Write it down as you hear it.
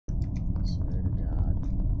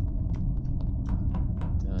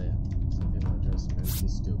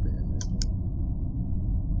is stupid in this game.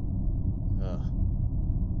 Ugh.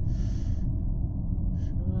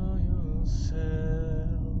 Show yourself.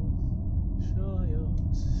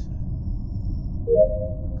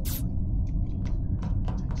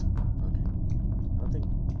 Okay. I don't think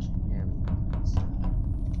cameras.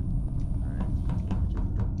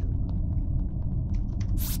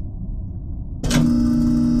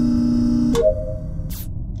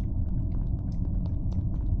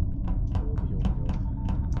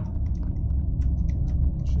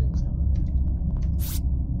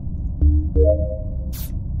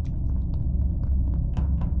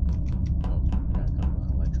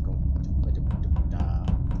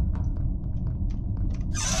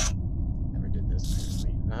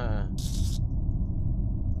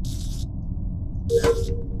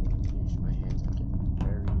 My hands are getting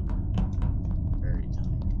very, very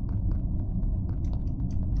tired.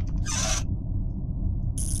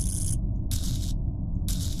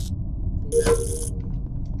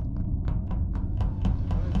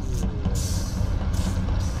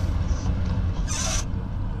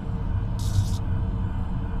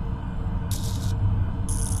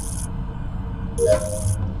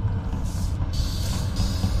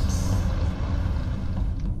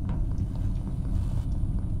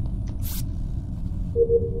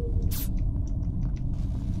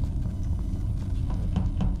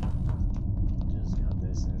 Just got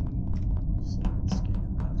this and some scan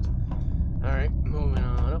left. Alright, moving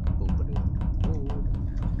on up.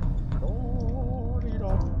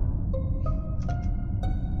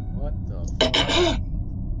 What the fuck?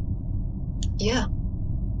 Yeah.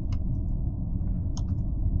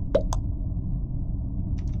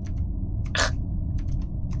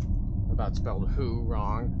 About spelled who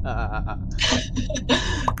wrong.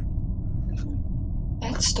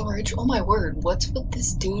 That storage. Oh my word. What's with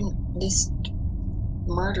this dude, this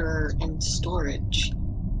murderer in storage?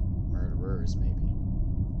 Murderers, maybe.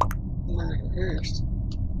 Murderers.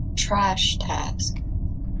 Trash task.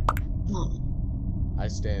 I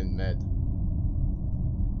stand med.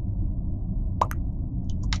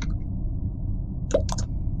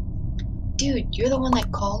 Dude, you're the one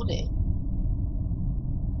that called it.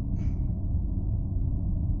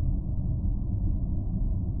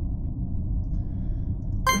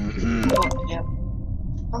 I'm voting him.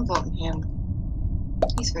 I'm voting him.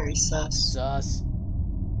 He's very sus. Sus.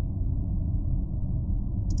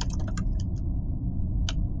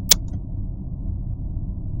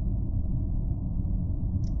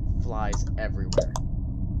 Flies everywhere.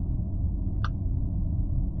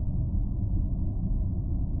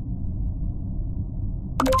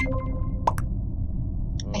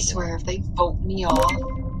 I swear, if they vote me off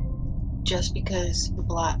just because you're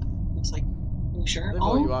black, it's like, you sure? They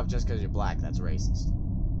vote you off just because you're black. That's racist.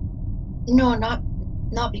 No, not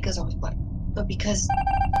because I was black, but because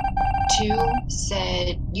 2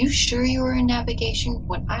 said, "You sure you were in navigation?"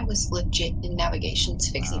 when I was legit in navigations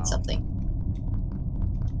fixing something.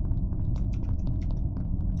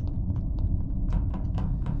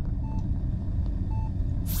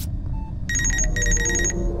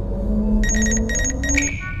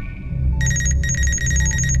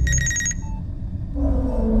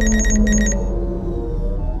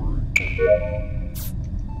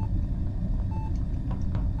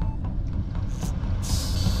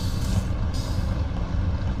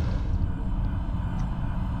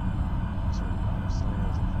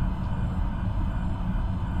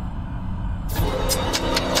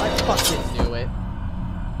 I fucking knew it.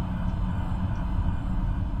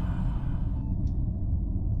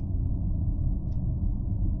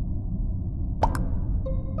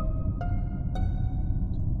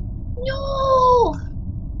 No!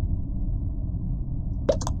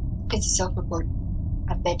 It's a self-report.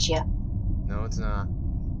 I bet you. No, it's not.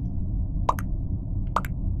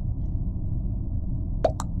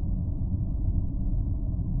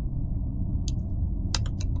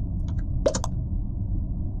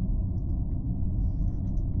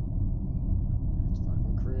 It's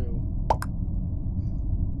fucking crew.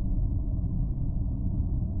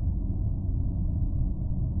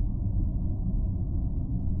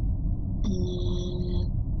 I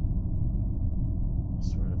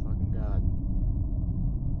swear to fucking God.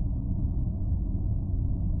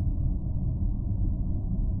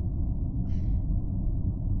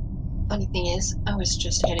 Funny thing is, I was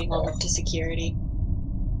just heading over to security.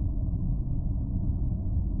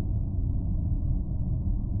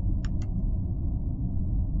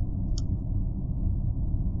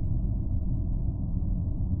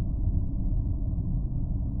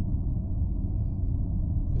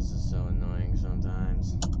 This is so annoying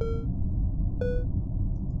sometimes.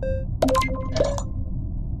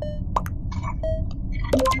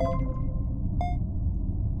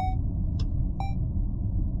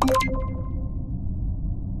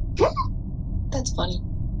 That's funny.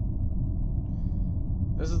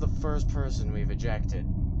 This is the first person we've ejected.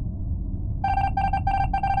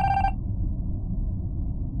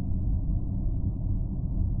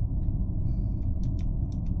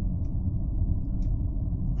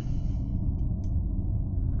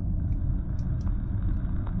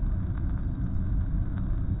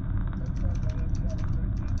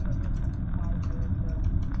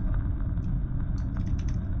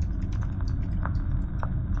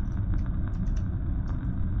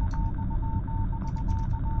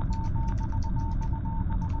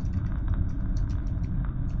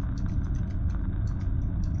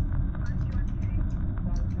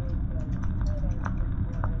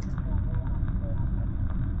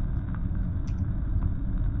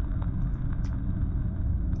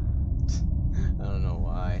 I don't know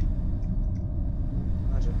why.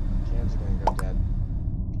 Imagine Cam's gonna go dead.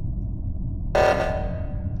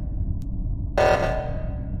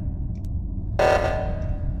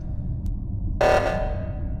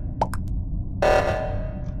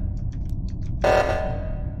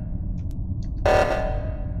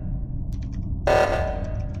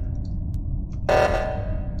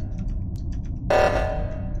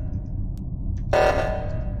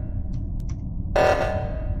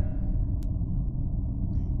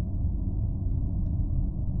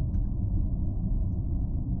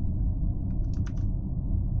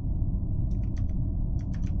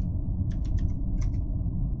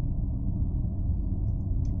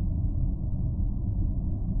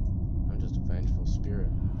 Spirit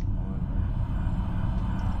on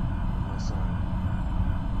my son.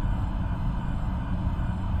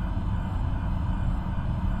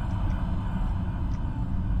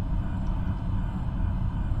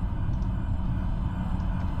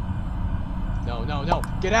 No, no, no!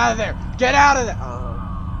 Get out of there! Get out of there!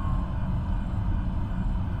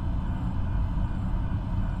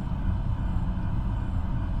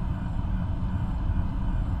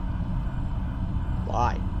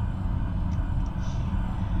 Why?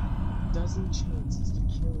 Dozen chances to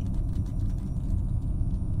kill him.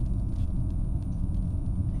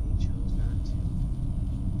 And he chose not to.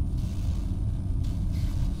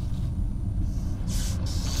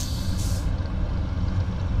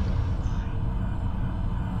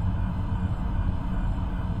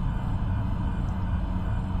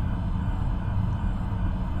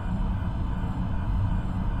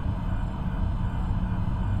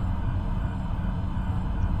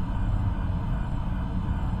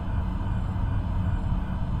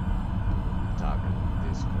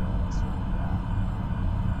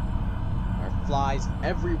 Flies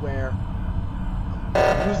everywhere.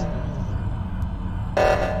 I'm losing all of them.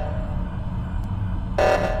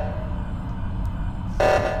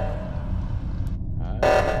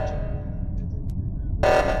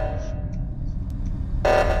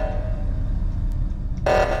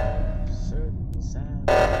 Certain savage.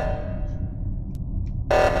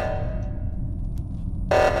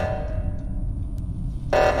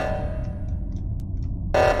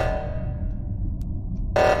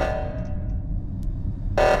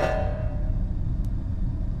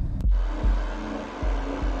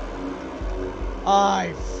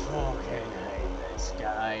 I fucking hate this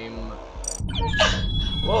game.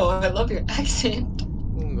 Whoa, I love your accent.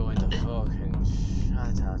 I'm going to fucking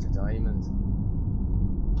shut out the diamonds.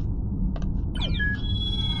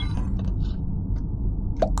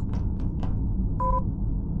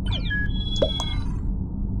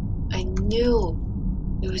 I knew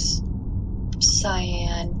it was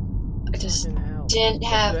cyan. I just didn't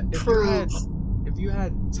have proof. If you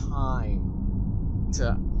had time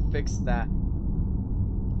to fix that,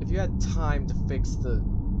 if you had time to fix the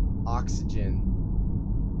oxygen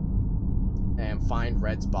and find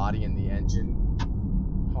Red's body in the engine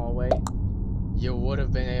hallway, you would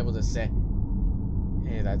have been able to say,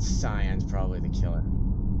 hey, that cyan's probably the killer.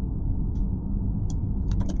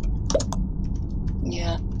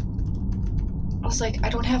 Yeah. I was like, I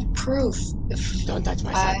don't have proof. If Don't touch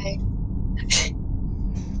my son.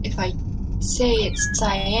 If I say it's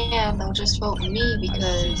cyan, they'll just vote me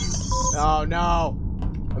because... Oh no!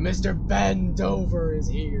 Mr. Ben Dover is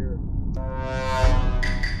here. God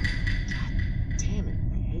damn it!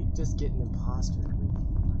 I hate just getting imposter every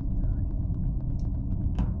fucking time.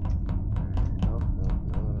 No.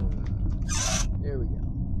 There we go.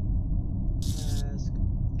 Ask.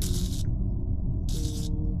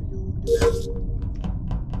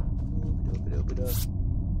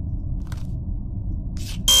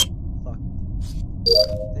 Fuck.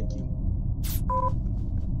 Thank you.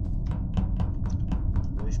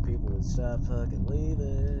 Wish people would stop fucking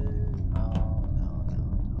leaving. Oh, no.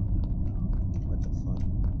 What the fuck?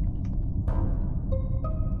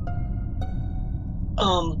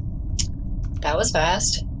 That was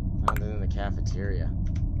fast. Found it in the cafeteria.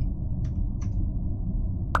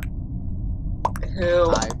 Who?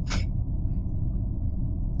 I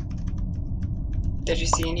Did you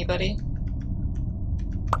see anybody?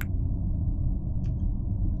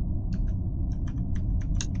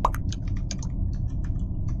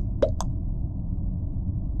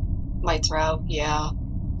 Lights are out, yeah.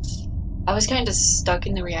 I was kind of stuck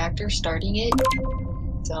in the reactor starting it,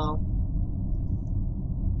 so.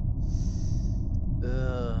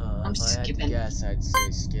 I'm if I had to skipping. guess, I'd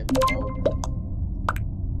say skip. Oh.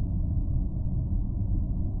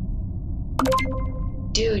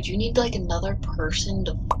 Dude, you need like another person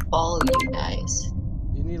to follow you guys.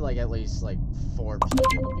 You need like at least like 4 people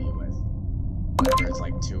to be with. Whenever it's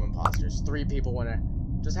like 2 imposters. 3 people wanna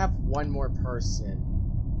just have 1 more person.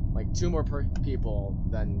 Like 2 more people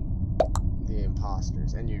than the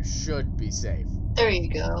imposters. And you should be safe. There you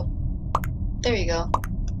go. There you go.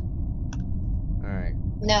 Alright.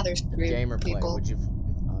 Now there's 3 Gamer play, people. would you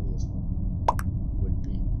obviously would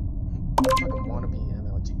be fucking wanna be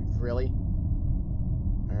MLG. Really?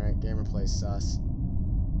 Alright, gamer play sus.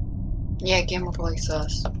 Yeah, gamer play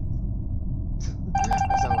sus. I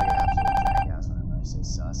sound like an absolute jackass whenever I say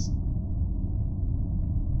sus.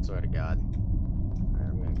 Swear to God. Alright,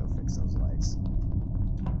 I'm gonna go fix those lights.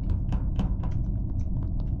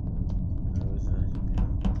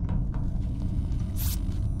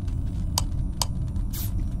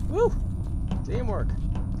 Woo! Teamwork!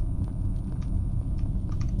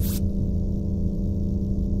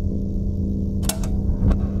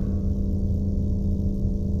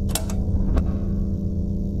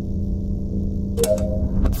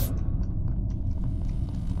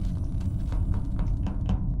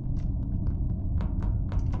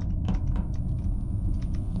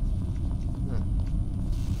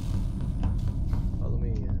 Follow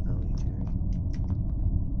me, Ellie Jerry.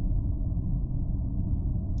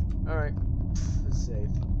 Alright. It's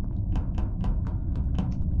safe.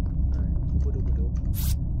 Alright.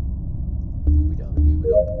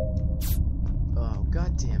 Oh,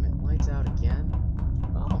 god damn it. Lights out again.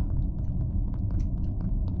 Oh.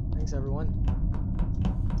 Thanks, everyone.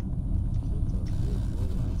 Keep those blue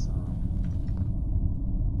lights on.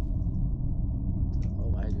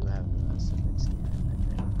 Oh, I do have a submit scan.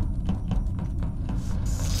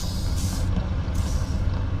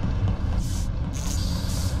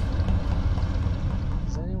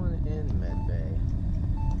 Is anyone in medbay?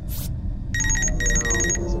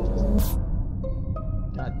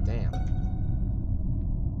 No, god damn.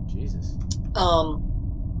 Jesus.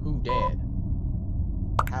 Who dead?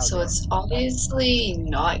 How So dead? it's obviously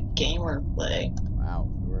not gamer play. Wow,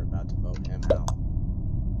 we were about to vote him out.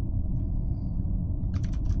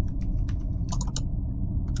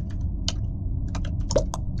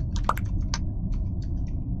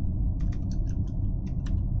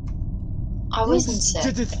 I wasn't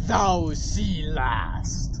sick. Didst thou see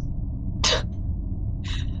last?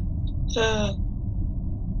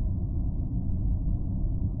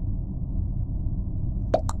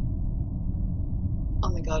 Oh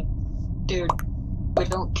my god. Dude, we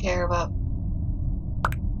don't care about.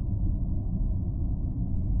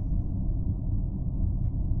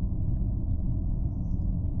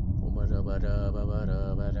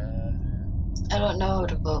 I don't know who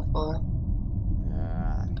to vote for.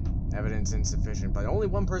 Evidence insufficient, but only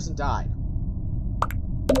 1 person died.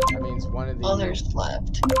 That means one of the Others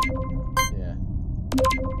left. Yeah.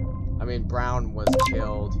 I mean, Brown was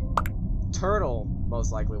killed. Turtle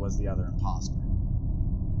most likely was the other imposter.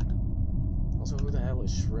 Also, who the hell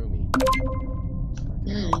is Shroomy? Just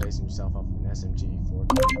fucking basing yourself off of an SMG4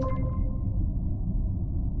 character.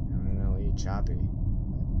 MLE choppy.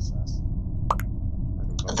 Fucking sus.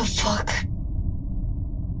 What the fuck?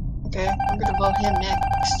 Okay, I'm gonna vote him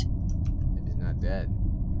next. If he's not dead.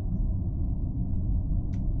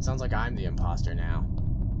 Sounds like I'm the imposter now.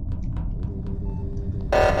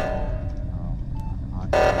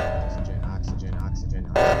 Oxygen, oxygen, oxygen, oxygen,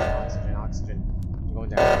 oxygen, oxygen. I'm going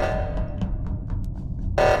down.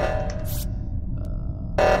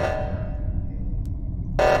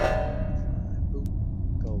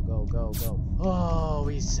 Go, go, go, go. Oh,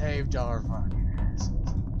 we saved our fucking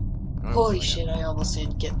asses. Holy shit, I almost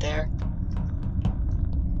didn't get there.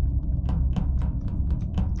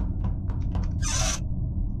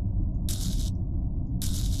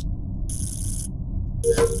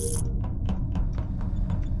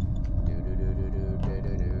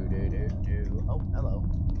 Oh, hello.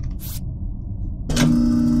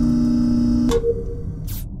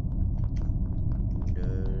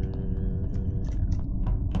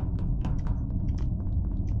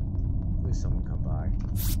 Please someone come by.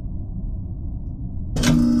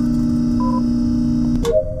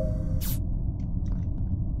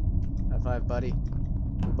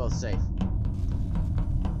 safe. We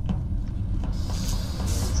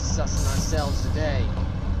ain't sussing ourselves today.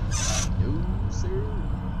 No, sir.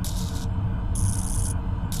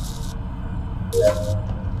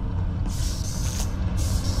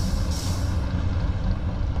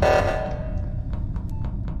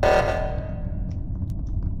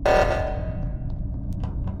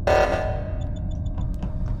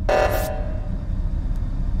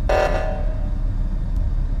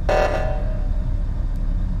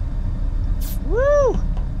 Woo!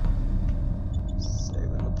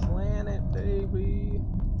 Saving the planet, baby.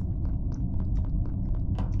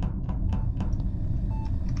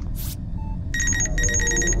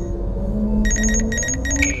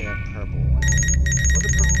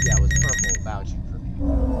 Yeah, it was purple vouching for me. I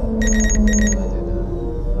did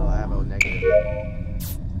I have O negative.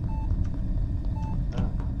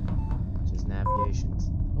 Just navigations.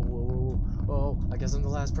 Oh, whoa, whoa, whoa. I guess I'm the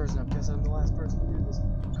last person. I guess I'm the last person to do this.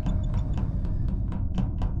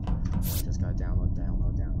 I just gotta download.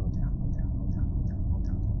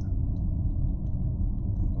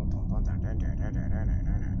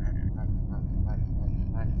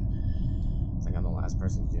 It's like I'm the last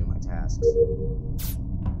person to do my tasks.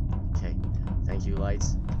 Okay, thank you,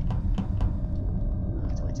 lights.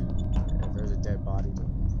 Do I do? If there's a dead body, do I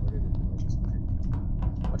report it?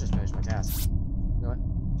 I'll just finish my task. You know what?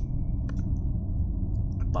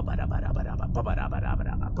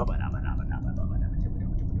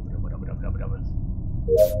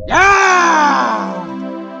 Yeah!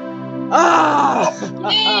 Ah!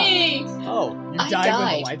 Yay! Oh, you I died when the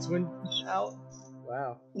died. lights went out?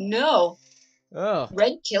 Wow. No, Oh,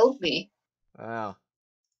 Red killed me wow.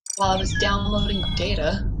 while I was downloading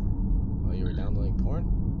data. Oh, you were downloading porn?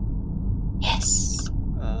 Yes.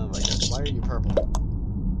 Oh my god, why are you purple?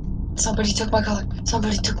 Somebody took my color.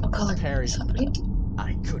 Somebody took my color. Perry. Somebody.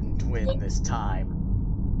 I couldn't win this time.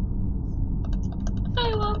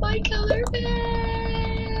 I want my color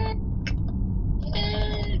back.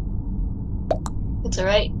 It's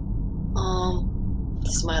alright.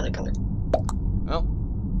 This is my other color. Oh.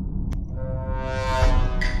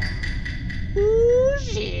 Ooh,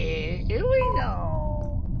 shit. Here we go.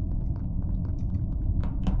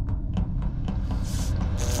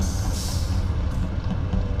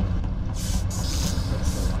 Fix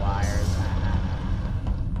those wires.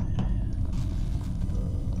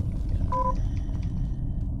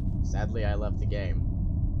 Sadly, I left the game.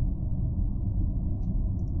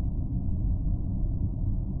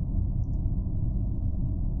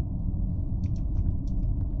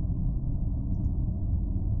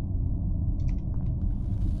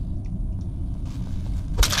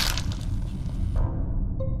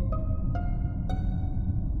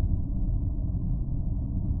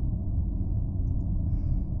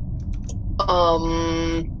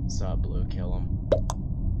 What's up, Blue? Kill him.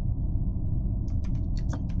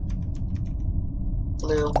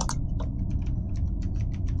 Blue.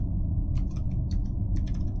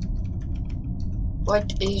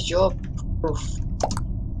 What is your proof?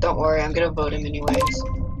 Don't worry, I'm gonna vote him anyways.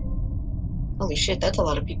 Holy shit, that's a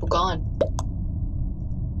lot of people gone.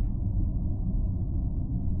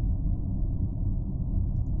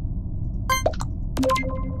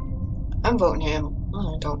 I'm voting him.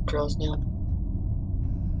 Oh, don't trust him.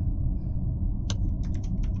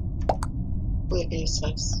 Wait, he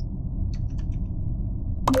sucks.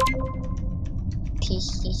 Tee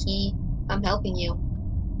hee hee. I'm helping you.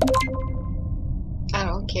 I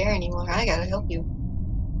don't care anymore. I gotta help you.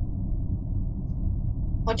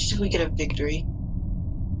 Watch till we get a victory.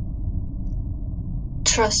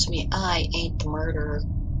 Trust me, I ain't the murderer.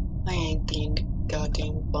 I ain't the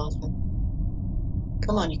goddamn imposter.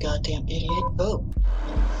 Come on, you goddamn idiot. Vote.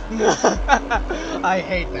 I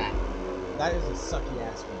hate that. That is a sucky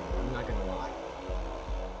ass game. I'm not gonna lie.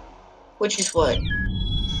 Which is what?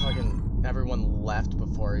 Fucking everyone left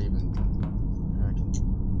before even.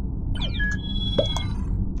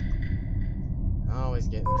 Always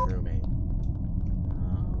getting crewmate.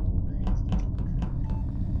 Always getting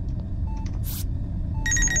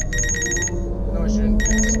crewmate. No, I shouldn't do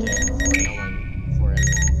this game before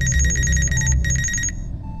anyone can see.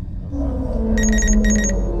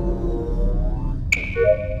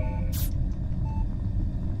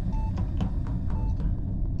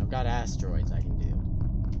 I've got asteroids I can do.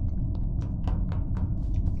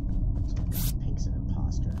 So I've got pink's an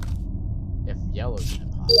imposter. If yellow's an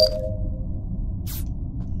imposter.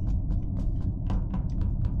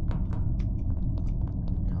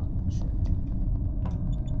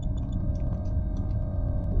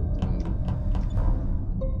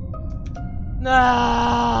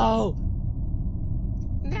 No!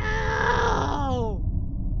 No!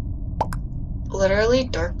 Literally,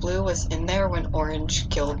 dark blue Blue was in there when Orange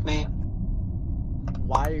killed me.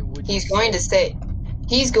 Why would you He's going to say...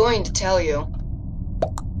 He's going to tell you.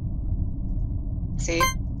 See?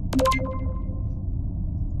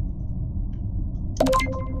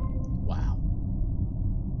 Wow.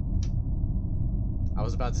 I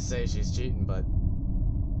was about to say she's cheating, but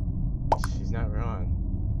she's not wrong.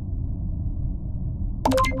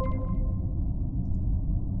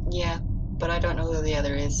 Yeah, but I don't know who the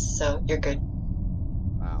other is, so you're good.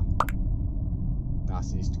 Wow.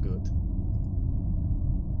 Das ist gut.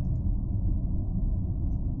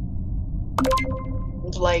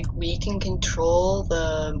 Like, we can control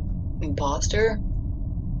the imposter?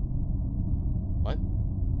 What?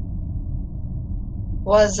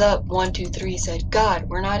 What's up? 123 said, God,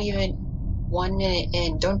 we're not even 1 minute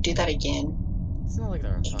in. Don't do that again. It's not like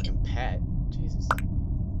they're a fucking pet. Jesus.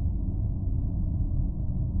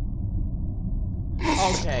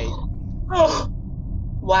 Okay.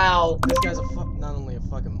 Wow. This guy's not only a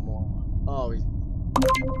fucking moron. Oh, he's...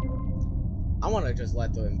 I want to just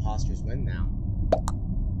let the imposters win now.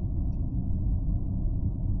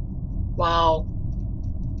 Wow.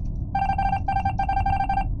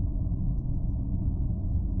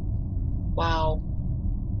 Wow.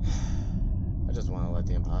 I just want to let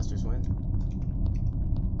the imposters win.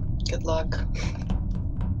 Good luck.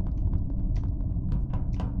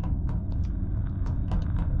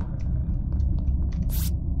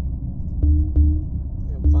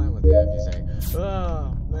 I'm fine with it if you say,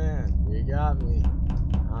 oh, man, you got me.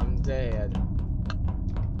 I'm dead.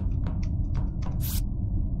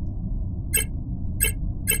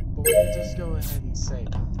 But when you just go ahead and say,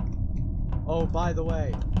 oh, by the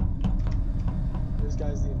way, this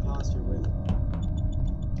guy's the imposter with...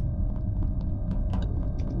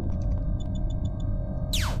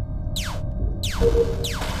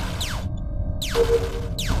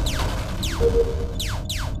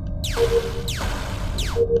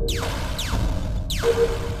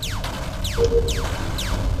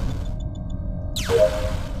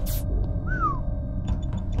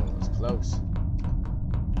 That was close.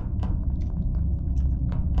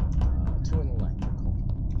 To an electrical.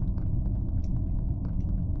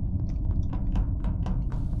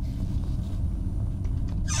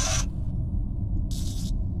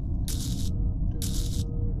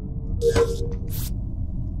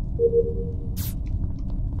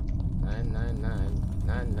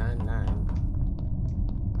 Nine.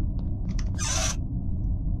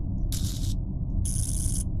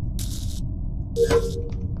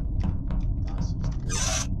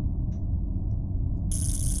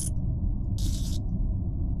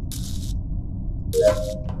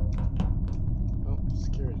 Oh,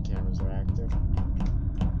 security cameras are active.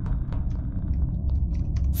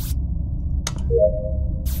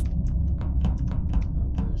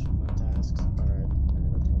 I'm finished with my tasks. Alright,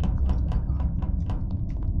 I'm gonna turn the lights back on.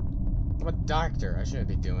 I'm a doctor. I shouldn't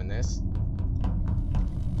be doing this.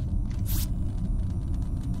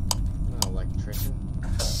 I'm not an electrician.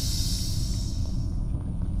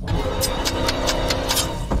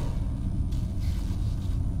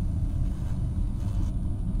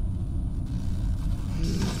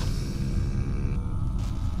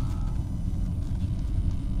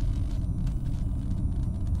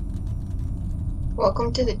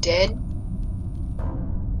 Welcome to the dead. I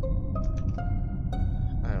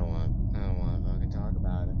don't want to fucking talk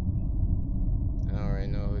about it. I already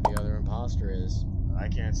know who the other imposter is. I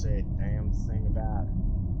can't say a damn thing about it.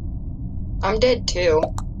 I'm dead too.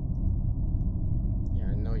 Yeah,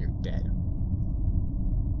 I know you're dead.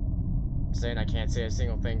 I'm saying I can't say a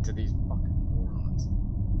single thing to these fucking morons.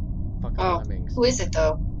 Fucking lemmings. Who is it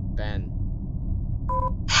though? Ben.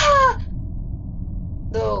 Ha!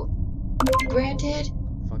 Though, granted,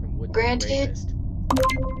 Fucking would Granted. rapist.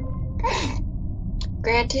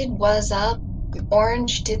 granted, was up.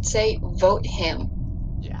 Orange did say vote him,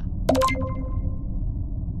 Yeah.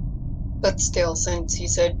 but still, since he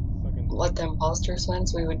said Fucking let the imposters win,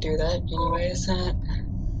 so we would do that anyways.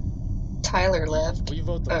 Tyler left. we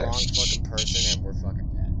vote the wrong fucking person and we're fucking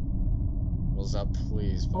dead. What's up?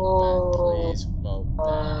 Please vote Ben. Please vote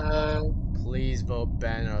Ben. Please vote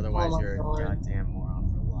Ben, or otherwise Oh my you're a God. goddamn moron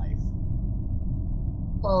for life.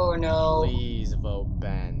 Oh no. Please vote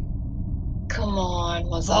Ben. Come on,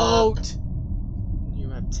 what's up? Vote! You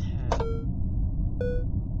have 10.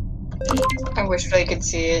 I wish they could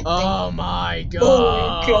see it. Oh my god! Oh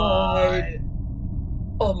my god.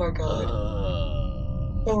 Oh my god.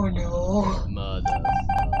 Oh no.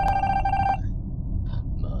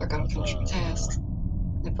 I gotta finish my tasks.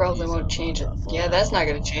 It probably won't change it. Yeah, that's not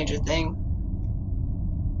gonna change a thing.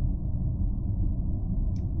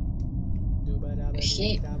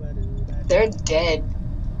 They're dead.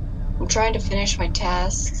 I'm trying to finish my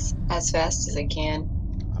tasks as fast as I can.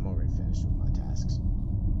 I'm already finished with my tasks.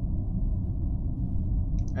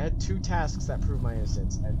 I had 2 tasks that proved my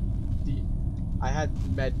innocence, and I had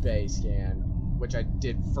med bay scan, which I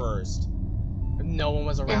did first. No one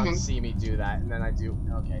was around to see me do that, and then I do.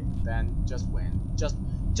 Okay, Ben, just win.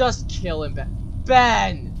 Just kill him,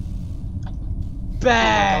 Ben.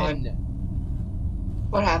 Ben.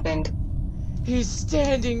 What happened? He's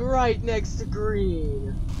standing right next to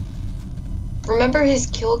Green. Remember his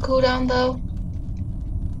kill cooldown though?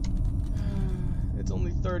 It's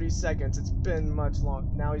only 30 seconds. It's been much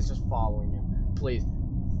long. Now he's just following him. Please.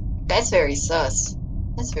 That's very sus.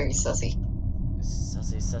 That's very sussy.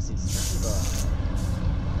 Sussy.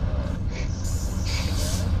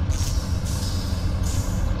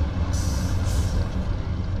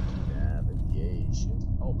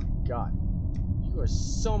 Navigation. Oh my god. You are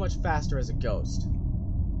so much faster as a ghost.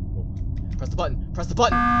 Oh. Press the button. Press the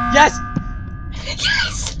button. Yes!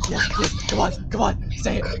 Yes! Yes, come on.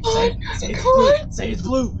 Say it. Say it's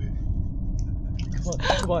blue.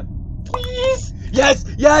 Come on. Please! Yes!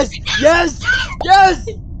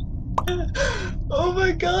 Oh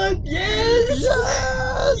my god, yes!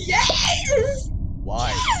 Yes!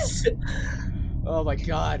 Why? Yes! Oh my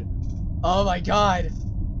god.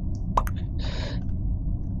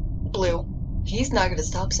 Blue. He's not gonna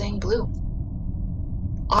stop saying blue.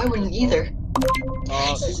 I wouldn't either.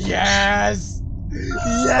 Yes!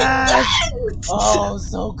 Oh,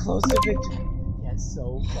 so close to victory. Yet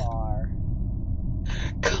so far.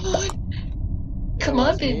 Come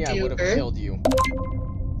on, Big I would have Duper. killed you.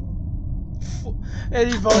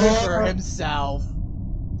 And he voted for himself.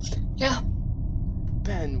 Yeah.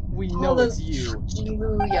 Ben, we know it's you.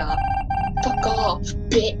 Yeah. Fuck off,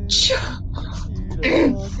 bitch.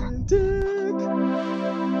 You fucking dick.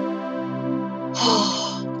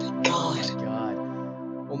 Oh my god. God.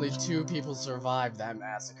 Only 2 people survived that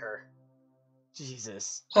massacre.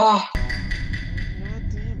 Jesus. Oh. God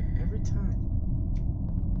damn it, every time.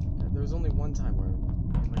 There was only one time where me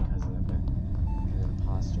and my cousin have been an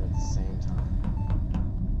imposter at the same time.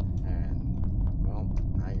 And, well,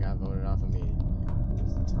 I got voted off immediately. It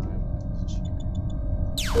was the time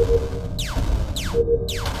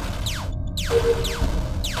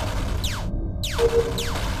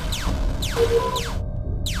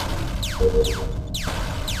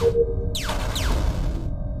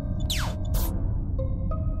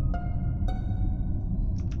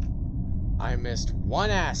I missed 1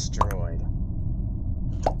 asteroid.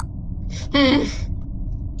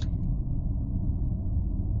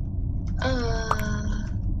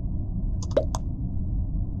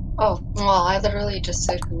 Oh, well, I literally just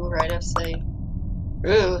said who right after saying,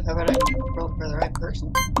 ooh, how about I roll for the right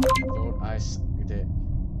person? Vote I did.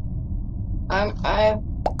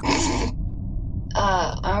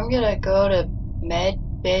 I'm gonna go to Med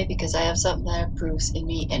Bay because I have something that proves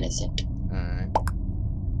me innocent. Alright.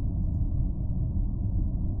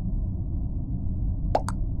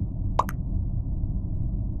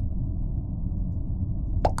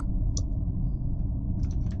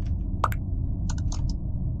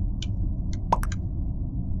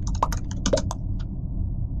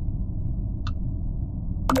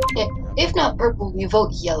 If not purple, you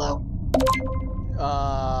vote yellow.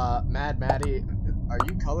 Mad Maddie, are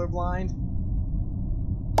you colorblind?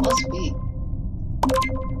 Must be.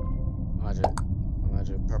 Watch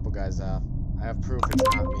it. Purple guy's off. I have proof it's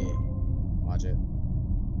not me. Watch it.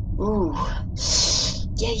 Ooh.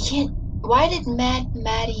 Yeah, you can't. Why did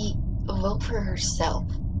Maddie vote for herself?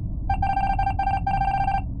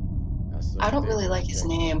 I don't really like his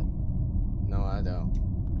name. No, I don't.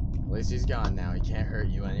 At least he's gone now. He can't hurt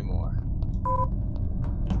you anymore.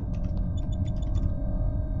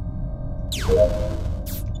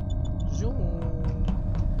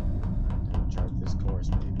 Chart this course,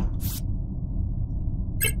 baby.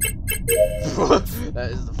 That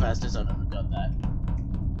is the fastest I've ever done that.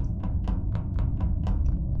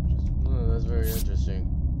 That's very interesting.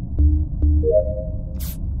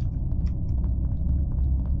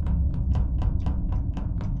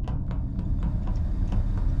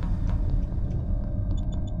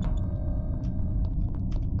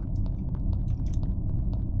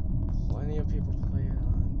 Plenty of people play it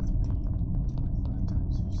on 3.5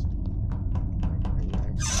 times your speed. Like, are you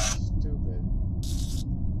actually stupid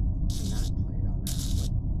to not play it on that?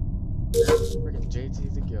 Like, freaking JT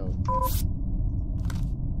the goat.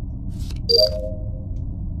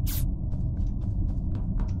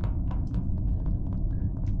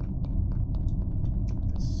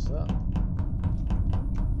 What's up?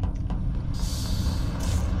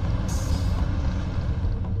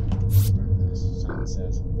 Whatever this sign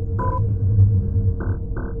says.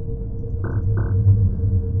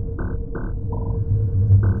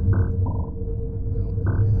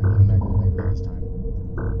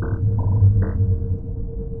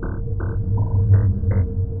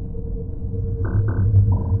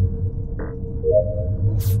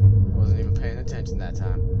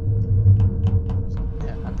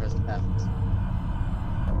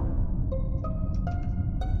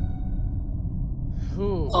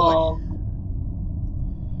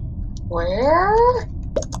 Where?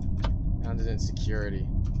 Found it in security.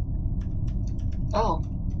 Oh.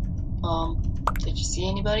 Did you see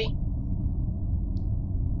anybody?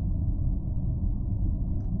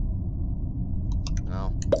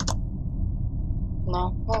 No.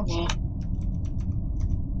 No? Okay.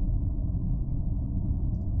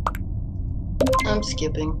 I'm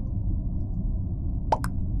skipping.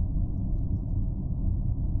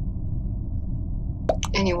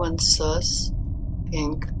 Anyone sus?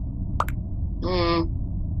 Pink.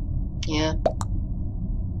 Yeah. A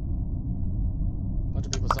bunch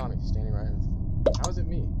of people saw me standing right in. How is it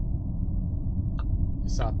me? You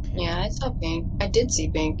saw Pink? Yeah, I saw Pink. I did see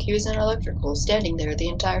Pink. He was in electrical, standing there the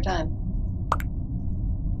entire time.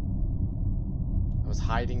 I was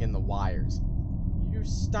hiding in the wires. You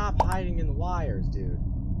stop hiding in the wires, dude.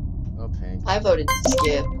 Oh, Pink. I voted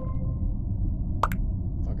skip.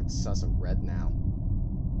 Fucking sus of red now.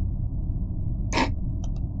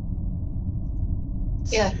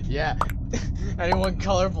 Yeah. Yeah. Anyone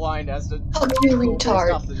colorblind has to Fuck you, go based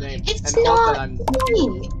retard. off the name It's and hope not that I'm.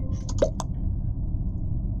 me.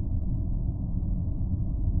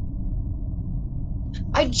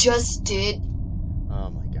 I just did. Oh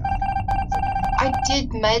my god. It's okay. I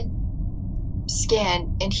did med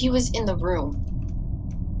scan, and he was in the room.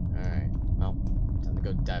 Alright. Well, time to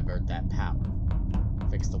go divert that power.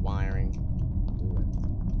 Fix the wiring. Do it.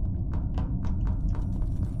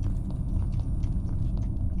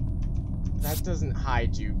 That doesn't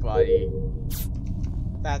hide you, buddy.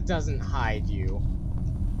 That doesn't hide you.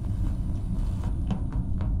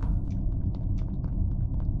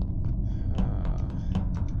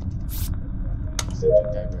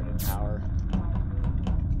 Subject diverted power.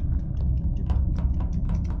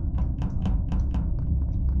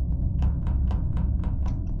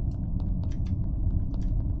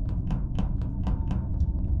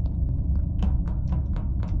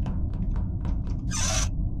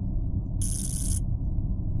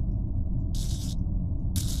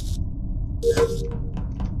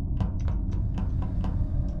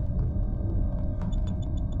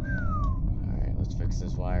 Alright, let's fix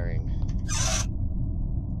this wiring.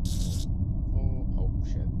 Oh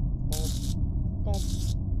shit.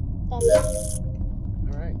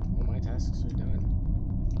 Alright, all my tasks are done.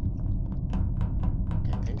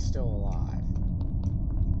 Okay, Pink's still alive.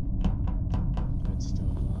 Red's still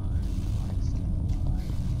alive. Black's still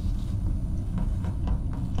alive.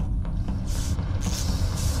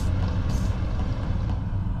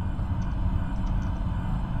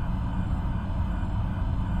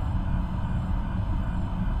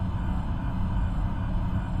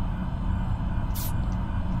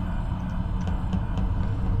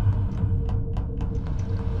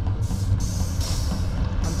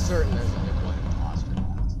 I'm certain there's only one imposter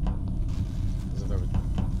left. Because if there was,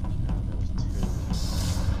 two.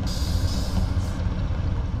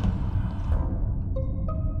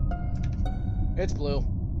 It's blue.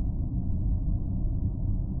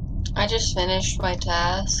 I just finished my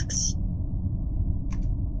tasks.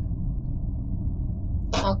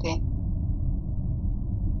 Okay.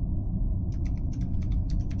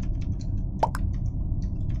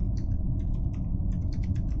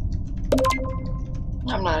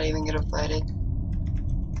 I'm not even gonna fight it.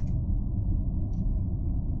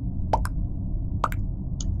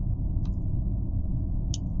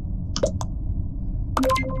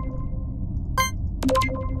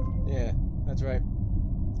 Yeah, that's right.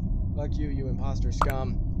 Fuck you, you imposter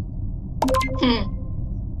scum.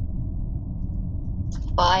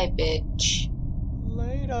 Bye, bitch.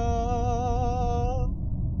 Later.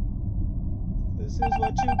 This is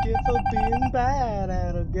what you get for being bad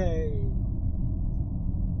at a game.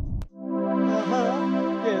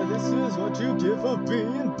 Yeah, this is what you get for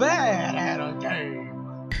being bad at a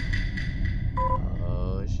game.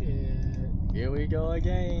 Oh shit. Here we go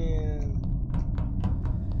again.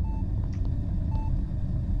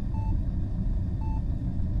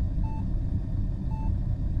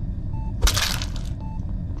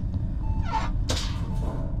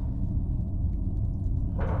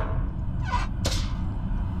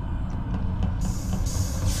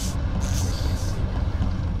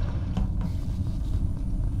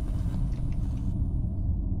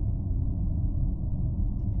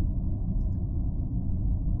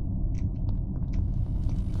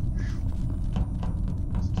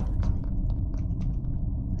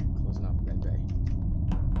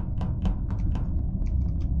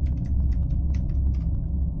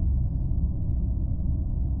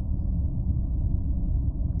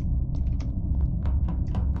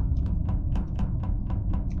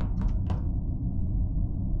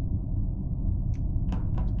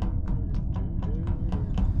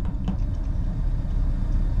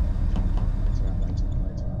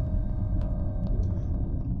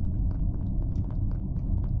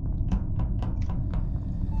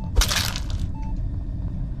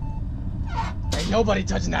 nobody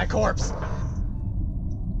touching that corpse.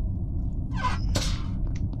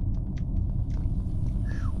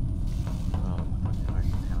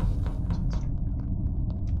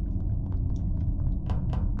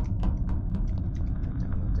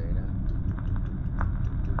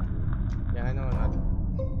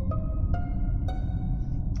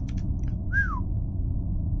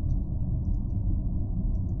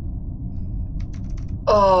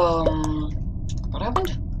 What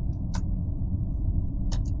happened?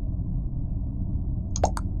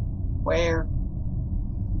 Where?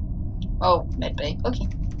 Oh, medbay. Okay.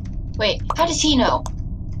 Wait, how does he know?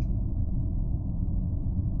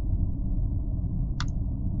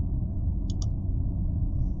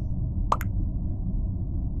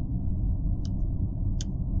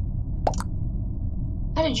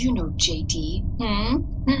 How did you know, JT? Hmm?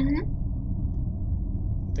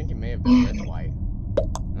 I think he may have been with White. I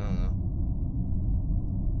don't know.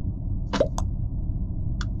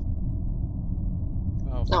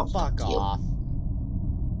 Oh, No, fuck you. off.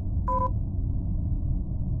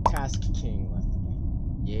 Task King left the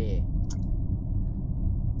game. Yeah.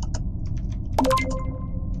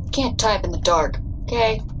 Can't type in the dark,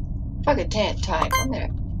 okay? Fucking can't type. I'm there.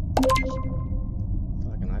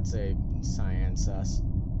 Fucking, I'd say cyan sus.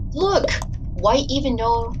 Look! White even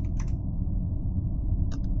know.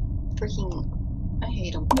 Freaking. I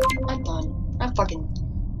hate him. I'm done. I'm fucking.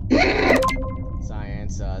 Cyan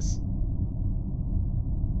sus.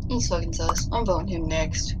 He's fucking sus. I'm voting him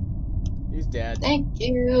next. He's dead. Thank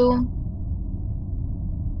you.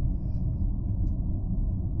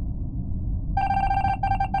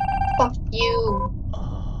 Fuck you.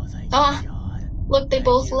 Oh, thank you, God. Look, they Thank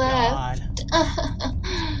both you, left. Alright,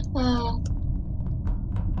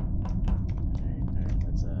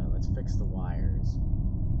 let's fix the wires.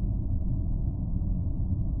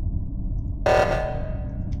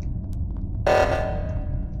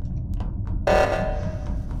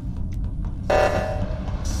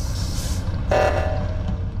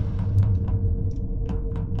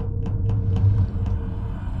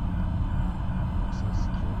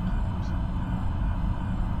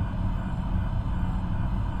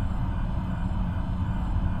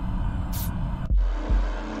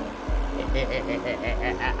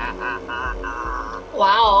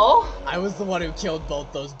 Wow. I was the one who killed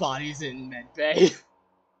both those bodies in medbay.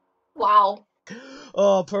 Wow.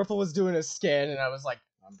 Oh, Purple was doing a scan, and I was like,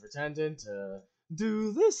 I'm pretending to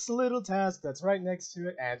do this little task that's right next to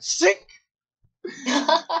it, and sink! Fucking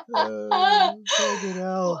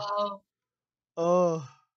hell. Wow. Oh.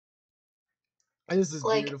 This is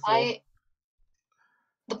Like, beautiful.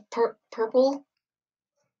 the purple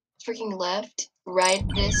freaking left right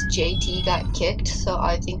as JT got kicked, so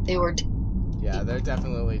I think they were. Yeah, they're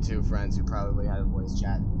definitely two friends who probably had a voice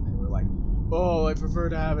chat, and they were like, oh, I prefer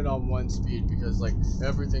to have it on 1 speed because, like,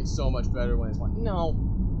 everything's so much better when it's 1. No.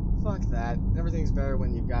 Fuck that. Everything's better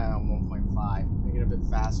when you've got it on 1.5. Make it a bit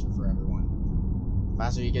faster for everyone. The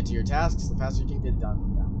faster you get to your tasks, the faster you can get done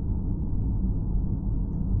with them.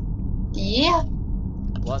 Yeah.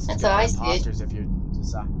 Plus, That's good how for I see it. imposters if you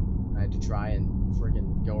decide to try and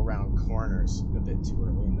friggin' go around corners a bit too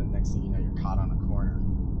early, and then next thing you know, you're caught on a corner.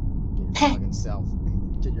 Get your fucking self.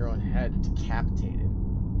 Get your own head decapitated.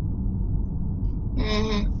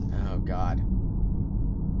 Oh god.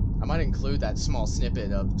 I might include that small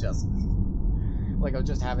snippet of just... like, I'll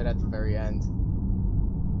just have it at the very end.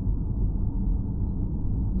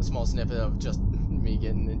 A small snippet of just me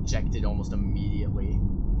getting injected almost immediately.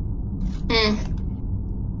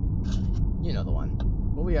 You know the one.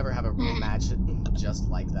 Will we ever have a match just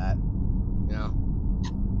like that? You know?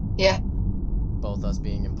 Yeah. Both us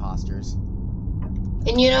being imposters.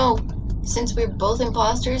 And you know, since we're both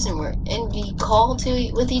imposters and we're in the call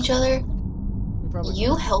with each other,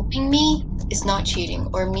 you helping me is not cheating,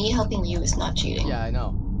 or me helping you is not cheating. Yeah, I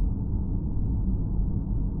know.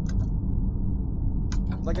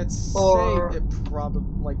 Like, I'd say it probably,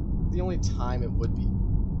 like, the only time it would be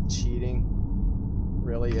cheating,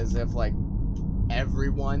 really, is if, like,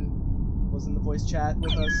 everyone was in the voice chat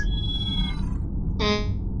with us.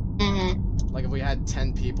 Like, if we had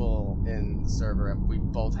 10 people in the server and we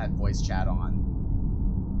both had voice chat on.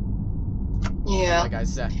 Yeah. Like I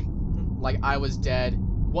said, like, I was dead.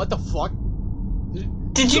 What the fuck?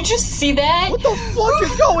 Did you just see that? What the fuck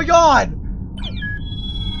is going on?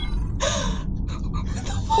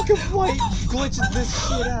 Fucking White glitches this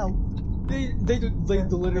shit out. They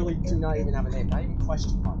literally do not even have a name. Not even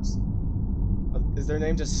question marks. Is their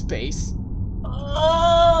name just Space?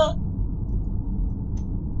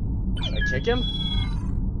 Should I kick him?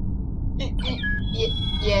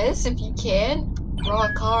 Yes, if you can. Raw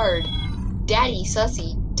card. Daddy,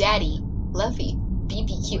 sussy. Daddy. Leffy,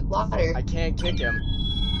 BBQ water. I can't kick him.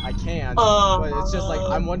 I can't. But it's just like,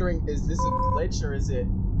 I'm wondering, is this a glitch or is it...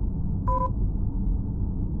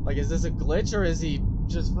 Like, is this a glitch or is he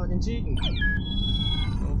just fucking cheating? I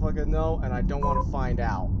don't fucking know, and I don't want to find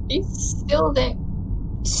out. He's still there.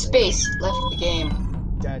 Space left the game.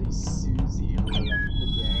 Daddy Susie left the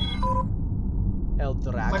game. El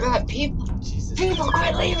Dragon. Oh my god, people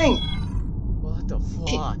quit leaving! What the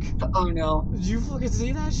fuck? Oh no. Did you fucking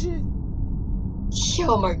see that shit?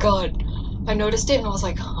 Oh my god. I noticed it and I was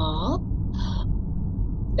like, huh?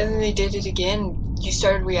 And then they did it again. You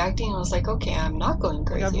started reacting and I was like, okay, I'm not going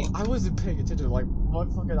crazy. I wasn't paying attention. Like, my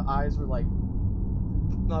fucking eyes were like...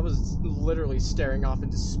 I was literally staring off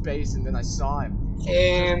into space and then I saw him.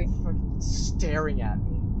 Same. Fucking staring at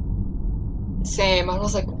me. Same. I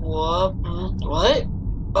was like, what? What?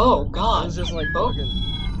 Oh god. It was just like Oh. fucking...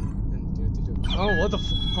 Oh, what the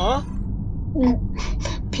huh?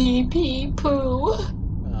 Pee pee poo.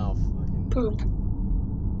 Oh, fucking... Poop.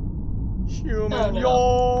 Human, Oh, no.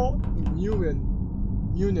 yo!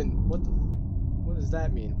 Munin. What does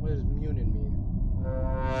that mean? What does Munin mean?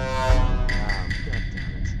 God damn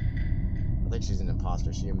it. I think she's an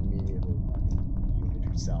imposter. She immediately fucking muted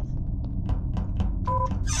herself.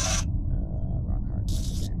 Rock hard type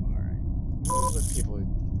of game, alright. With people who,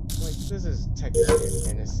 like, this is technically an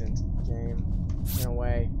innocent game, in a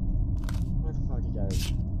way. What the fuck you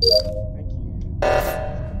guys? Thank you.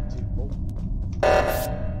 Dude, oh.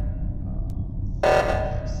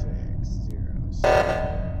 5, 6, 0, 7,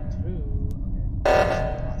 2. Okay,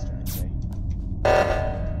 imposter, I'd say.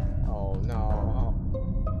 Oh no! Oh.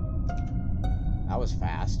 That was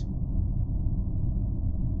fast.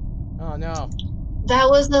 Oh no! That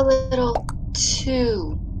was a little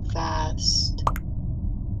too fast.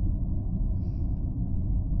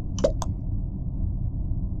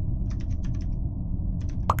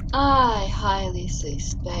 I highly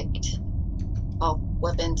suspect. Oh,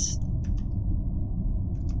 weapons.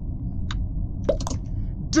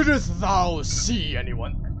 Didst thou see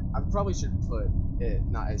anyone? I probably should put it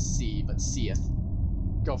not as see, but seeth.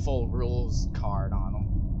 Go full rules card on him.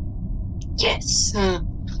 Yes.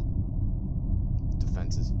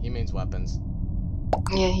 Defenses. He means weapons.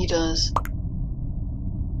 Yeah, he does.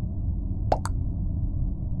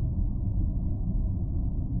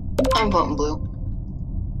 I'm voting blue.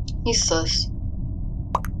 He's sus.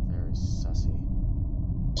 Very sussy.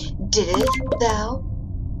 Didst thou?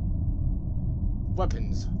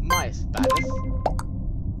 Weapons. Mice. Baddeth.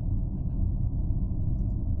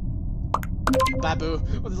 Babu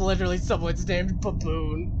was literally someone's named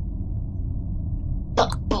Baboon.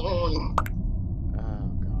 Baboon.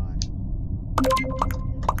 Oh god.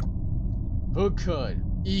 Who could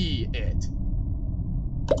it?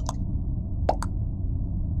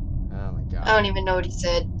 Oh my god. I don't even know what he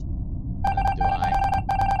said. Neither do I.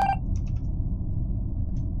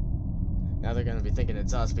 Now they're gonna be thinking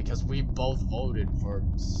it's us because we both voted for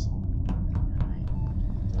some...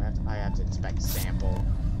 I have to inspect sample.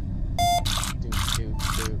 Do.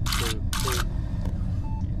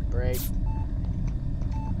 Break.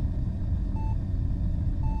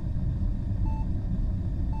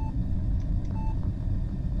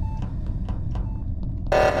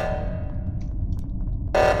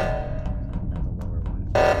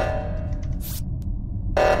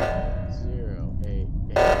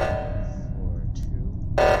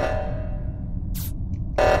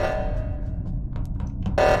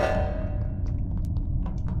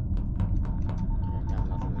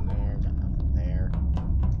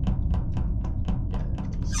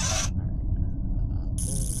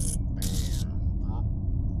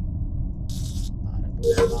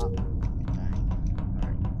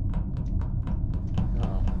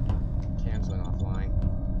 Cams went offline.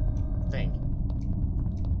 Think.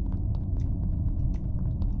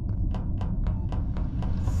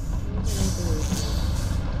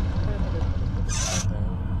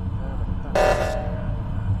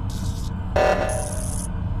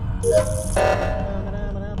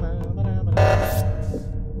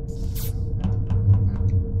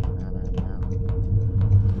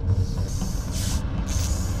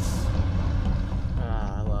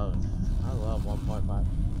 I love 1.5.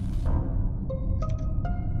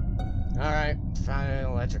 Alright, found an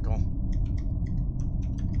electrical.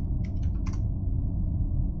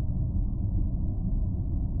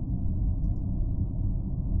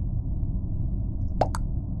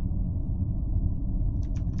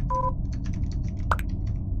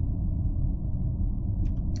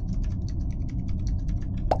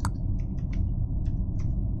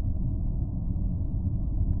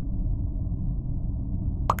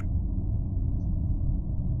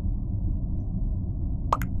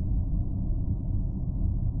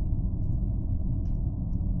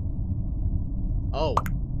 Oh,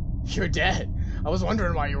 you're dead. I was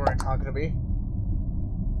wondering why you weren't talking to me.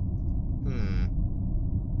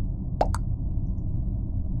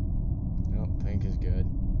 Nope, pink is good.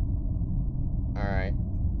 Alright.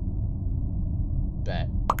 Bet.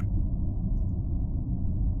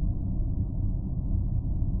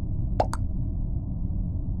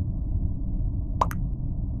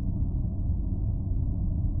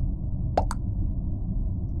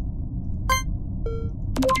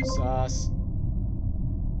 Sus.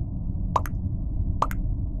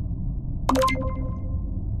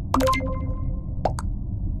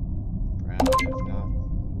 Brown, if not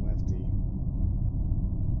lefty.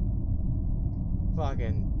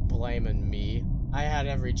 Fucking blaming me. I had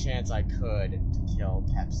every chance I could to kill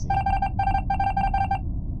Pepsi.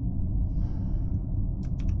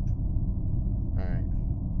 Alright.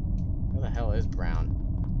 Where the hell is Brown?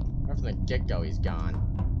 Right from the get-go, he's gone.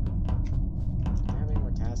 Do I have any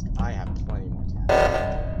more tasks? I have plenty more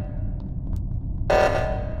tasks.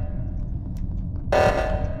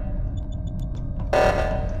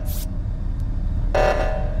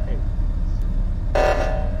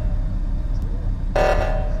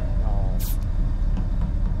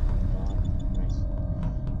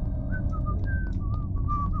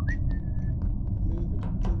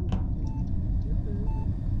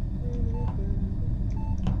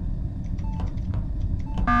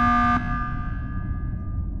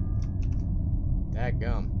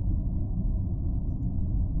 Dadgum.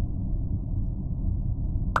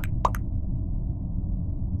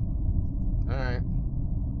 Alright.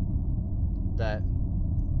 Bet.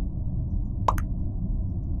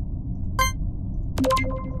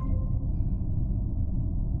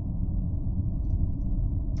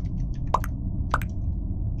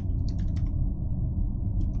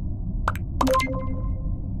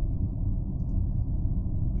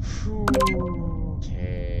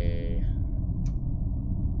 Okay.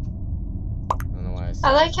 I don't know why I said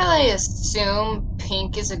I like how they assume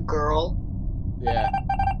Pink is a girl. Yeah.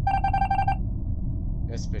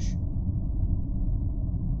 Yes, fish.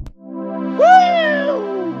 Woo!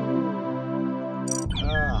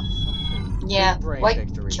 Ah, fucking Yeah, big brain White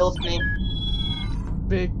victories. killed me.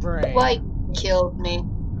 Big brain. White killed me.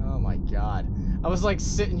 Oh my god. I was like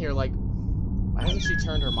sitting here like, why hasn't she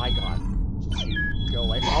turned her mic on? Should she go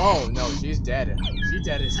away? Oh no, she's dead. She's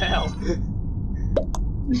dead as hell.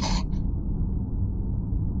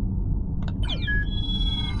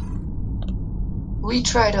 We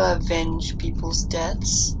try to avenge people's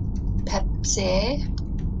deaths. Pepsi.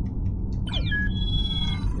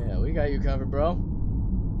 Yeah, we got you covered, bro.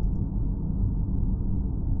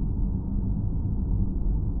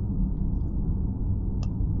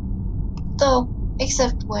 Though,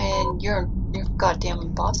 except when you're goddamn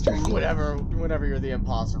imposter. And Whenever you're the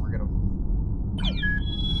imposter, we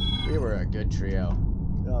were a good trio.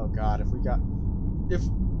 Oh god, oh god.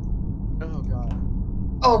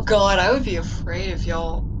 Oh god, I would be afraid if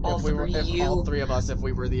y'all, all If all three of us, if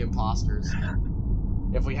we were the imposters.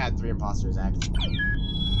 If we had 3 imposters, actually.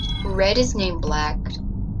 Red is named Black.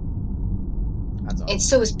 That's all. And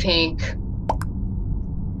so is Pink.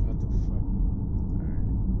 What the fuck?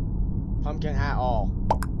 Alright. Pumpkin hat all.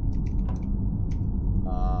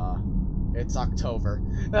 It's October.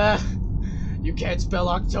 You can't spell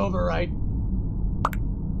October right.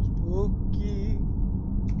 Spooky.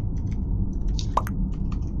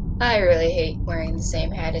 I really hate wearing the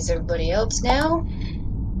same hat as everybody else now.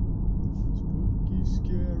 Spooky,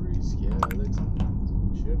 scary skeletons.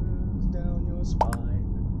 Shivers down your spine.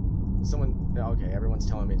 Okay, everyone's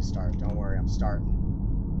telling me to start. Don't worry, I'm starting.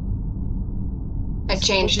 I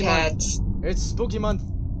changed Spooky month. hats. It's spooky month.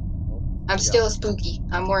 I'm still spooky.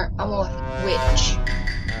 I'm a witch.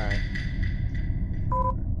 Alright.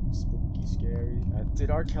 Spooky, scary.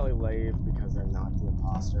 Did R. Kelly leave because they're not the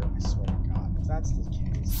imposter? I swear to God. If that's the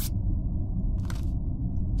case.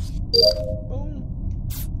 Boom.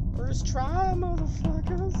 First try,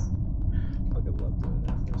 motherfuckers. Fucking love doing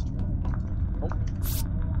that first try. Oh.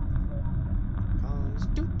 Comes.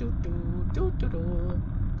 Do.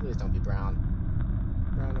 Please don't be Brown.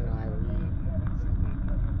 Brown and I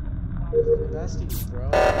we're besties, bro.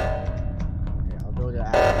 Okay, I'll go to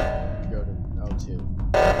Adam. You go to O2.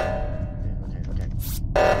 Okay.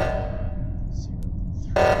 0,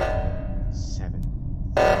 3, 7,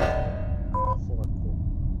 4.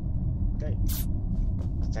 Okay.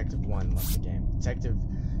 Detective 1 left the game. Detective.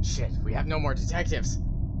 Shit, we have no more detectives.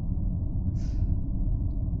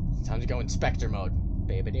 It's time to go Inspector mode.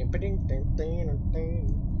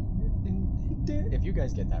 If you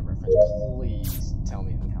guys get that reference, please tell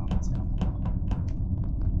me in the comments down below.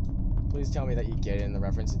 Please tell me that you get it in the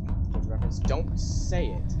reference. Don't say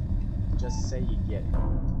it. just say you get it.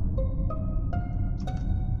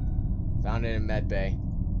 Found it in med bay.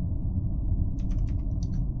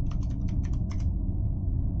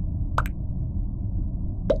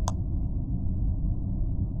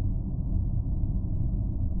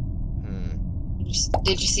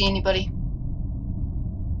 Did you see anybody?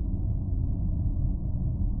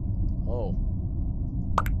 Oh.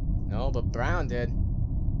 No, but Brown did.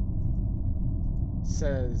 It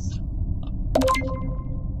says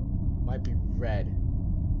might be red.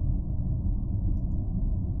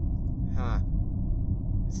 Huh.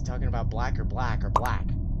 Is he talking about black or black or black?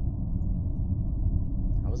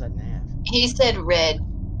 How was that nav? He said red.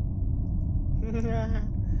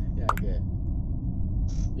 Yeah, good.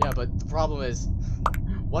 Yeah, but the problem is,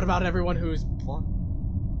 what about everyone who's blonde?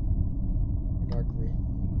 Or dark green?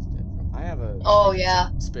 Who's dead from? I have a Oh yeah.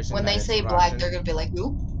 suspicion When that they it's say black, Russian. they're gonna be like,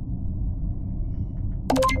 who?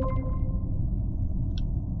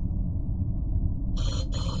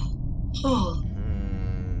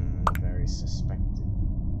 Very suspected.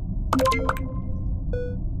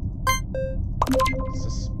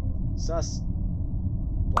 Sus.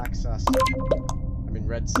 Black sus. I mean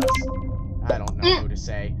red sus. I don't know who to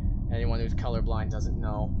say. Anyone who's colorblind doesn't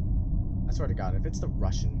know. I swear to God, if it's the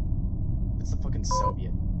Russian, if it's the fucking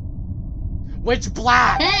Soviet. Which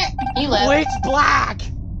black? He left. Which black?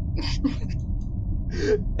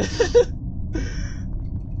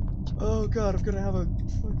 Oh God, I'm gonna have a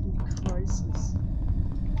fucking crisis.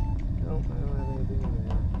 Nope, I don't have anything in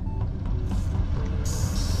there.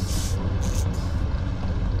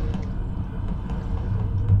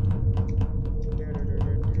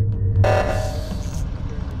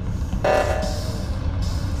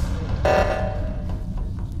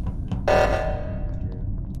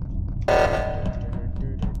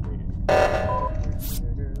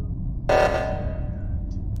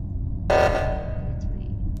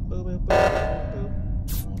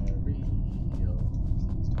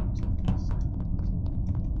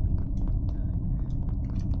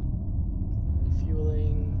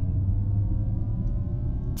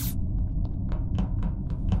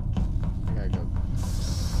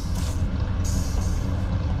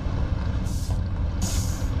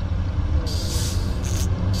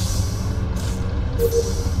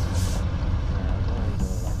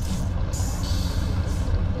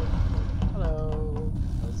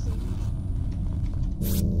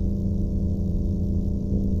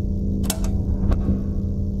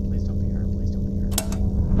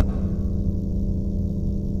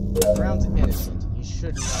 Brown's innocent. He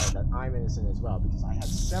should know that I'm innocent as well, because I had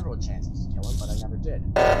several chances to kill him, but I never did.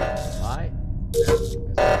 Why? Because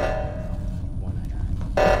one I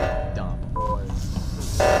got. Dumb. Or...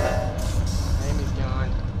 Amy's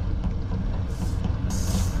gone.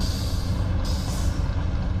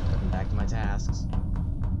 Back to my tasks.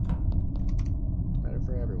 Better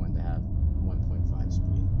for everyone to have 1.5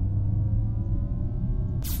 speed.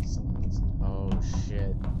 Someone's... Oh,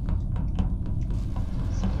 shit.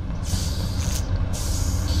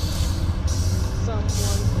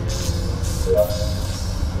 Someone here.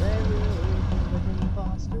 They really think like an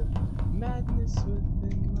imposter. Madness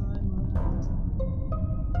within my mind.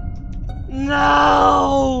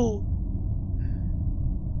 No!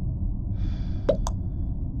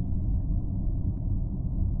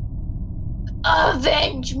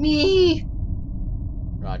 Avenge me!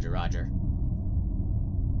 Roger, roger.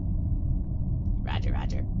 Roger,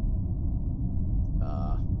 roger.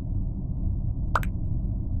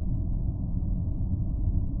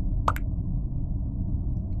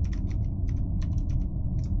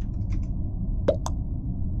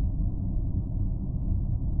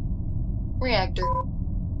 Reactor.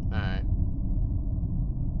 Alright.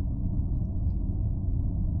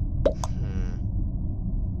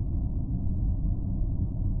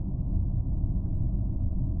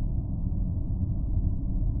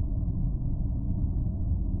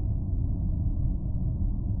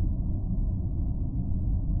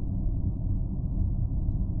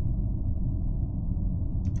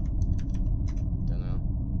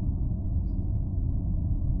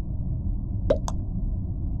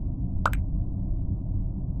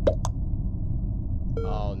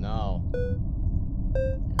 Oh no.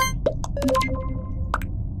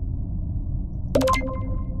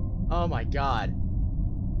 Oh my God.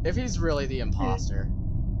 If he's really the imposter.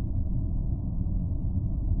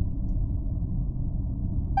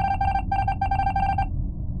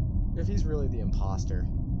 If he's really the imposter.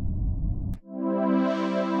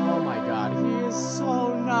 Oh my God, he is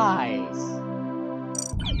so nice.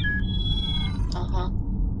 Uh-huh.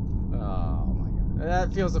 Oh my God.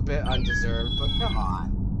 That feels a bit undeserved, but come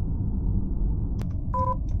on.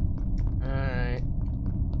 Alright.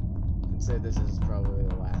 say this is probably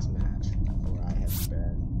the last match before I head to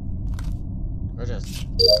bed. Or just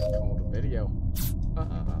call the video. Alright,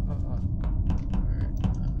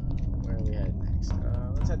 where are we headed next?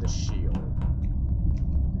 Let's head to Shield.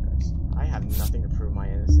 I have nothing to prove my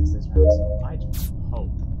innocence this round, so I just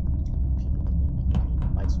hope people believe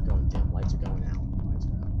me. Lights are going dim, lights are going out. Lights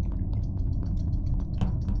are out.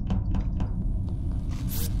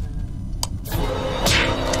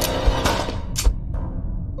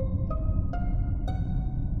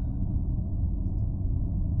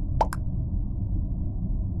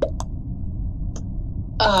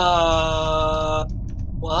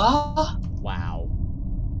 What? Wow.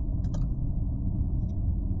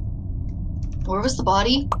 Where was the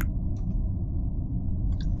body?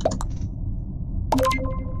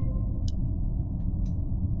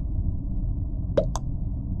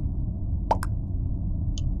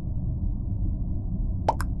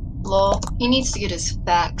 Lol, he needs to get his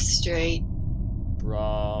facts straight.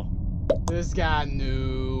 Bro. This guy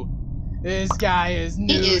knew. This guy is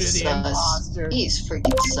new He to is the sus. imposter. He's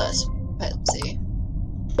freaking sus, Pepsi.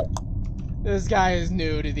 This guy is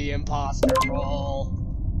new to the imposter role.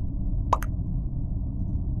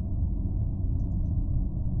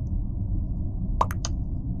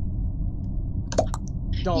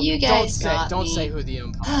 You guys got don't me. say who the other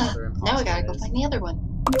imposter Now I gotta go is. find the other one.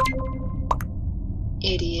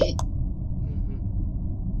 Idiot.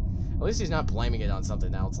 At least he's not blaming it on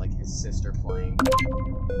something else, like his sister playing.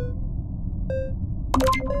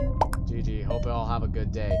 GG, hope you all have a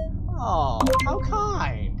good day. Oh, how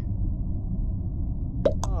kind.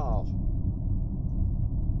 Oh.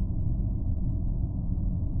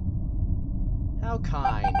 How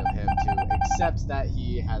kind of him to accept that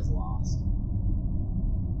he has lost.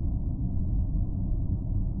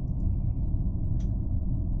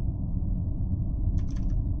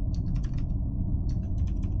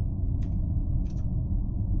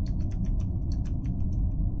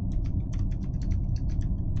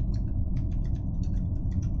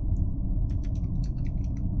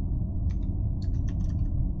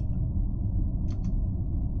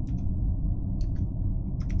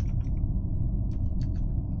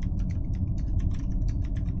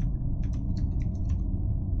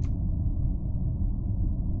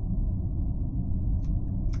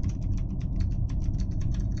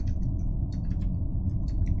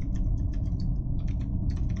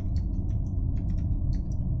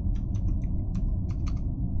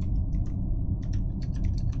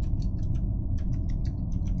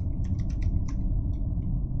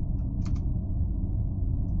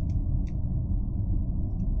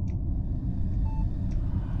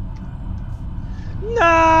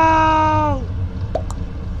 No!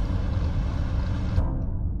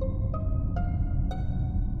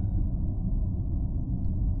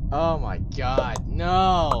 Oh my god,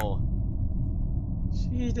 no!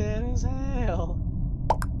 She did as hell.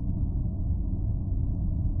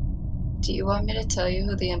 Do you want me to tell you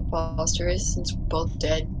who the imposter is since we're both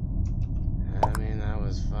dead? I mean, that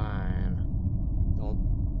was fine.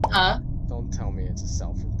 Don't tell me it's a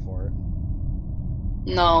self-report.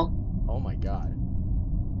 No. Oh my god.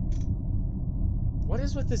 What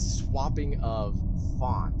is with this swapping of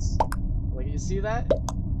fonts? Like, you see that?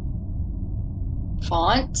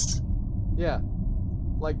 Fonts? Yeah.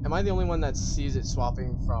 Like, am I the only one that sees it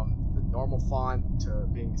swapping from the normal font to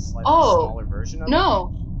being a slightly smaller version of it?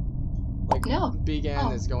 No. Like, No.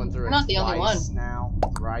 Began is going through it Not the only one. twice now.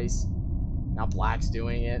 Thrice. Now Black's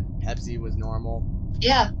doing it. Pepsi was normal.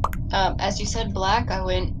 Yeah. As you said Black, I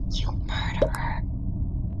went, you murderer.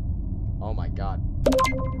 Oh my god.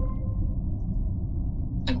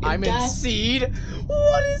 I'm in seed?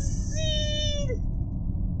 What is seed?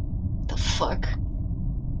 The fuck?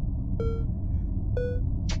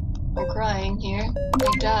 I'm crying here.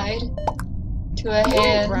 I died to a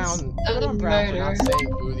hands of Good the on Brown for murderer. not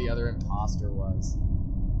saying who the other imposter was.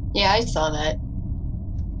 Yeah, I saw that.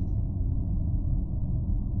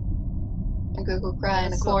 I'm gonna go cry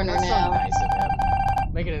in the corner that's now. so nice of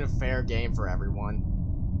him. Making it a fair game for everyone.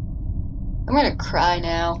 I'm gonna cry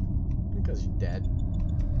now Because you're dead.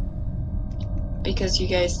 because you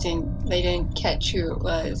guys they didn't catch who it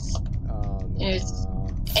was. Oh no. It's-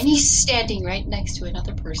 And he's standing right next to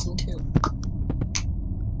another person too.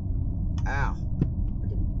 Ow.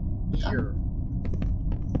 Freaking ear.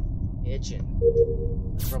 Itching.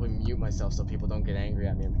 I should probably mute myself so people don't get angry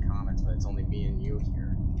at me in the comments, but it's only me and you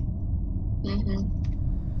here.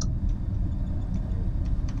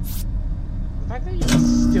 The fact that you can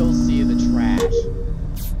still see the trash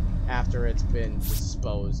after it's been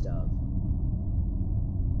disposed of.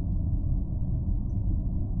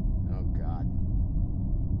 Oh god.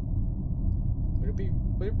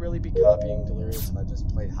 would it really be copying Delirious if I just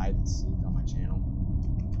played hide and seek on my channel?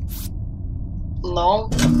 No,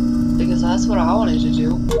 because that's what I wanted to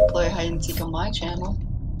do. Play hide and seek on my channel.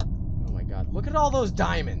 Oh my god, look at all those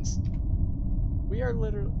diamonds! We are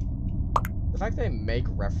literally... The fact they make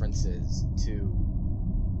references to...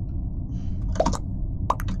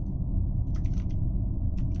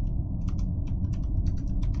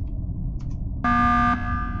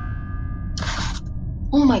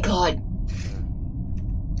 Oh my god.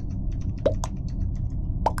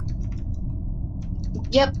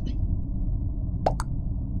 Yep.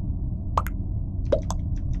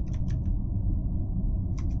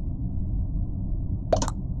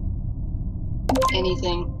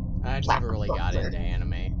 Anything. I never really got into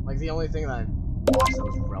anime. Like, the only thing that I watched that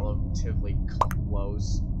was relatively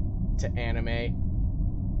close to anime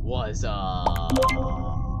was,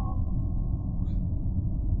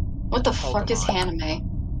 What the fuck is Pokemon. anime?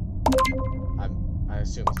 I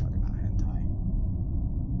assume he's talking about hentai.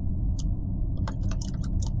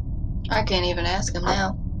 I can't even ask him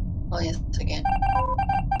now. Oh yes, again.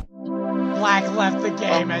 Black left the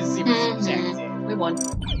game as he was ejected. We won.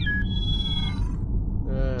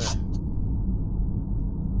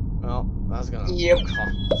 Well, I was gonna Yep. call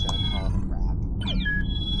it a wrap.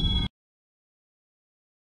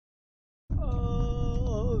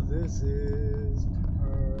 Oh, this is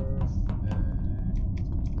perfect.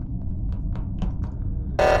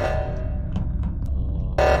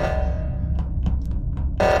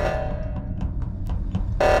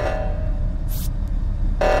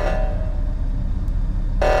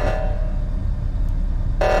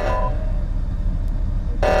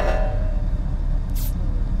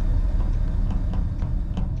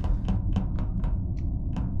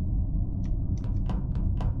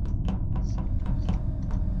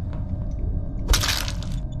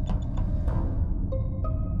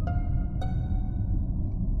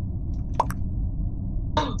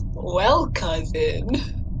 Well, cousin.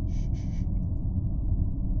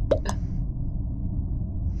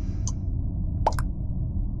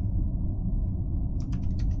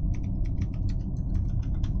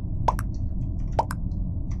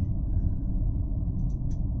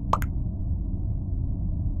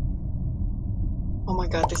 Oh my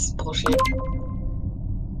god, this is bullshit.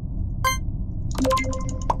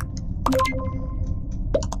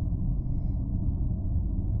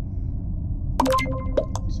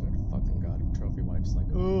 Trophy wife's like,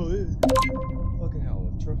 oh, this fucking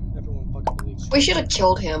hell. Everyone fucking believes. We should have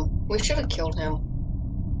killed him. We should have killed him.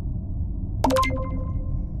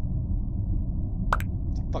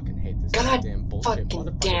 I fucking hate this God goddamn bullshit fucking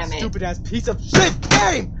motherfucking damn it. stupid ass piece of shit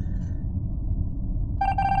game!